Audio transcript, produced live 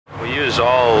use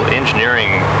all engineering,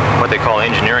 what they call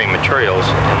engineering materials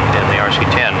in the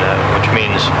RC10, which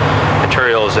means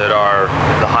materials that are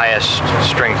the highest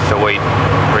strength to weight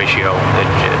ratio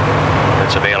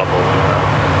that's available,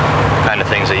 kind of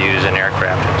things they use in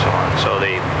aircraft and so on. So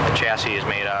the chassis is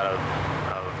made out of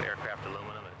aircraft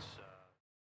aluminum.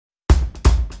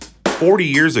 40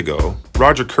 years ago,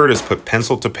 Roger Curtis put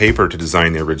pencil to paper to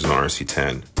design the original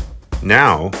RC10.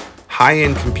 Now,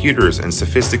 high-end computers and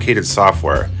sophisticated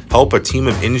software help a team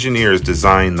of engineers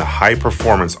design the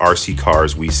high-performance RC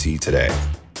cars we see today.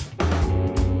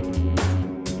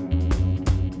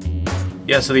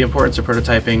 Yeah, so the importance of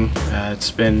prototyping, it's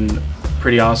been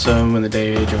pretty awesome in the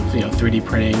day age of 3D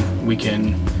printing. We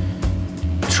can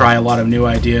try a lot of new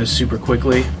ideas super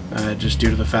quickly, just due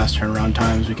to the fast turnaround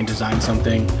times. We can design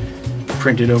something,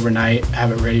 print it overnight,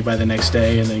 have it ready by the next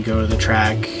day, and then go to the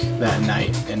track that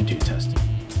night and do testing.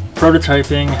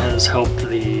 Prototyping has helped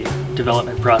the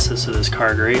development process of this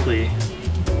car greatly,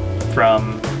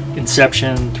 from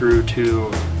inception through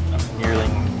to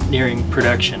nearing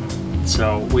production.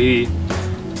 So we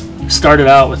started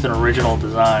out with an original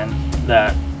design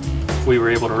that we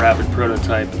were able to rapid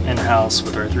prototype in-house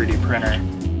with our 3D printer.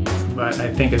 But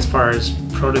I think as far as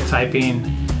prototyping,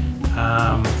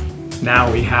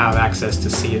 now we have access to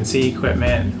CNC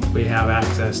equipment, we have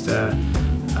access to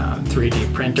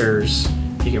 3D printers.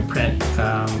 You can print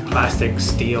plastic,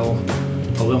 steel,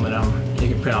 aluminum, you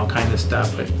can print all kinds of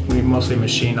stuff, but we mostly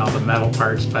machine all the metal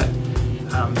parts, but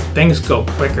things go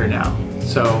quicker now.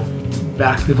 So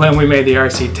back when we made the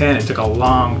RC10, it took a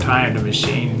long time to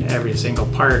machine every single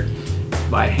part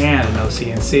by hand and no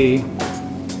CNC.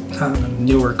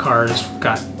 Newer cars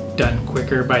got done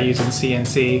quicker by using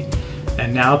CNC,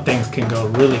 and now things can go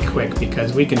really quick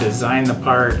because we can design the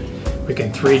part, we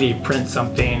can 3D print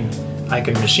something, I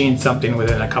can machine something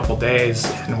within a couple days,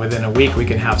 and within a week we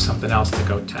can have something else to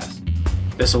go test.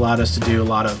 This allowed us to do a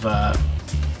lot of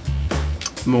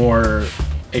more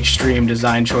extreme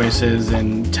design choices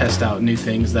and test out new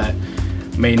things that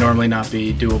may normally not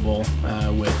be doable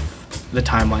with the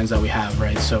timelines that we have,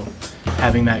 right? So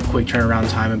having that quick turnaround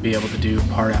time and be able to do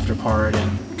part after part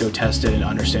and go test it and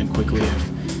understand quickly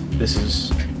if this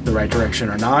is the right direction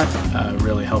or not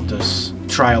really helped us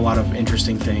try a lot of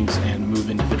interesting things and move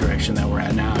into the direction that we're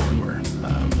at now, and we're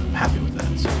happy with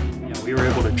that. So. Yeah, we were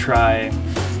able to try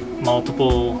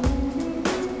multiple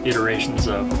iterations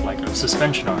of a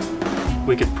suspension arm.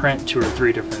 We could print 2 or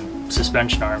 3 different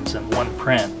suspension arms in one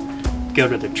print, go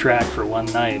to the track for one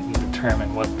night and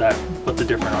determine what the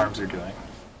different arms are doing.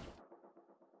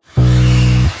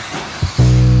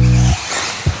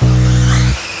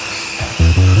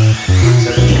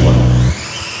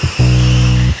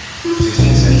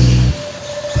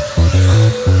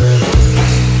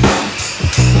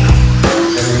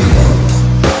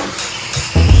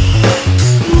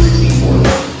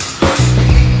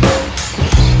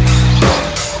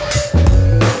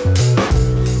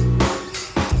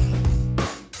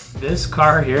 This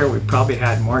car here, we probably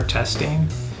had more testing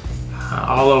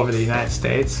all over the United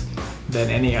States than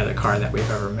any other car that we've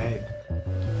ever made.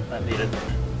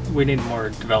 We need more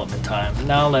development time.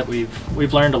 Now that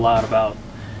we've learned a lot about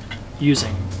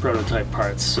using prototype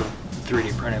parts, so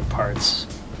 3D printed parts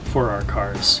for our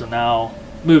cars. So now,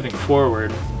 moving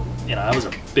forward, that was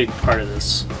a big part of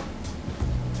this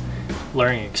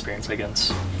learning experience, I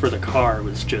guess, for the car,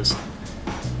 was just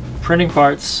printing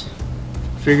parts,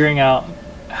 figuring out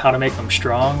how to make them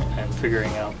strong, and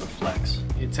figuring out the flex.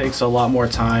 It takes a lot more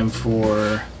time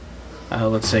for,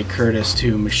 let's say, Curtis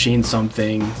to machine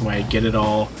something, right, get it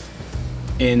all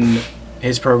in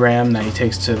his program that he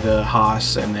takes to the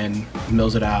Haas and then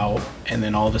mills it out, and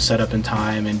then all the setup and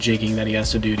time and jigging that he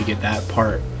has to do to get that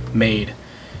part made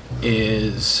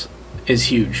is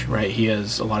huge, right? He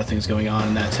has a lot of things going on,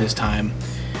 and that's his time.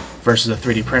 Versus a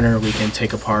 3D printer, we can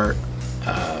take a part,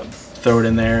 throw it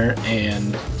in there,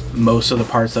 and most of the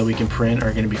parts that we can print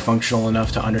are going to be functional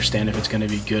enough to understand if it's going to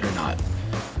be good or not.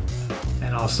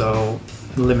 And also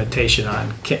limitation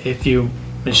on, if you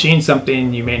machine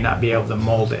something, you may not be able to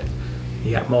mold it.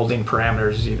 You got molding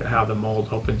parameters, you know, how the mold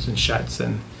opens and shuts,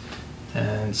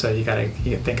 and so you gotta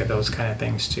think of those kind of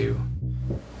things too.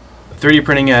 3D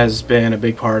printing has been a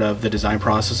big part of the design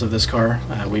process of this car.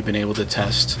 We've been able to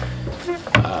test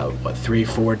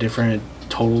 3-4 different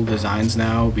total designs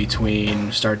now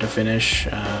between start to finish.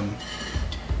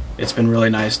 It's been really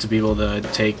nice to be able to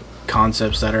take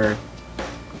concepts that are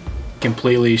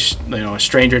completely a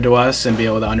stranger to us and be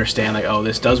able to understand, like, oh,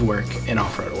 this does work in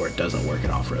off-road or it doesn't work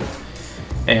in off-road.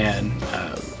 And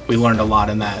we learned a lot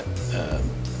in that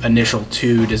initial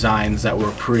 2 designs that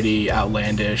were pretty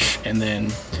outlandish, and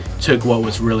then took what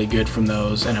was really good from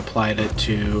those and applied it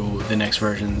to the next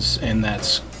versions, and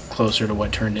that's closer to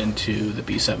what turned into the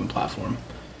B7 platform.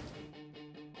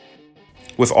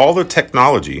 With all the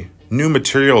technology, new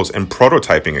materials, and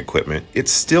prototyping equipment, it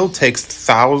still takes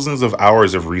thousands of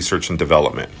hours of research and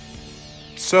development.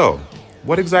 So,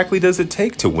 what exactly does it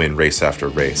take to win race after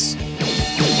race?